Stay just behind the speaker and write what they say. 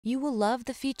You will love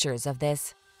the features of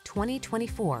this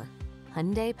 2024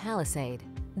 Hyundai Palisade.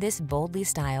 This boldly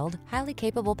styled, highly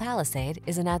capable Palisade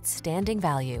is an outstanding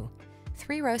value.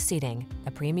 3-row seating,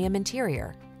 a premium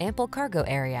interior, ample cargo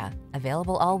area,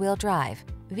 available all-wheel drive,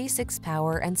 V6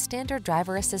 power and standard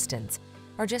driver assistance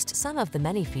are just some of the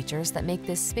many features that make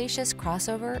this spacious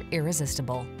crossover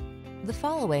irresistible. The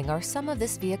following are some of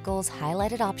this vehicle's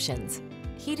highlighted options: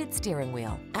 heated steering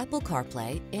wheel, Apple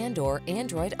CarPlay and/or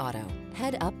Android Auto,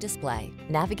 head-up display,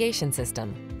 navigation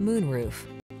system, moonroof,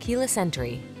 keyless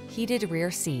entry, heated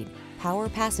rear seat, power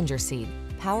passenger seat,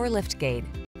 power liftgate,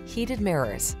 heated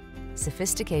mirrors.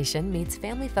 Sophistication meets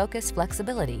family-focused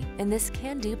flexibility in this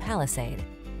can-do Palisade.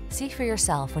 See for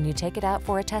yourself when you take it out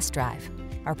for a test drive.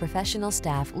 Our professional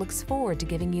staff looks forward to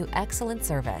giving you excellent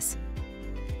service.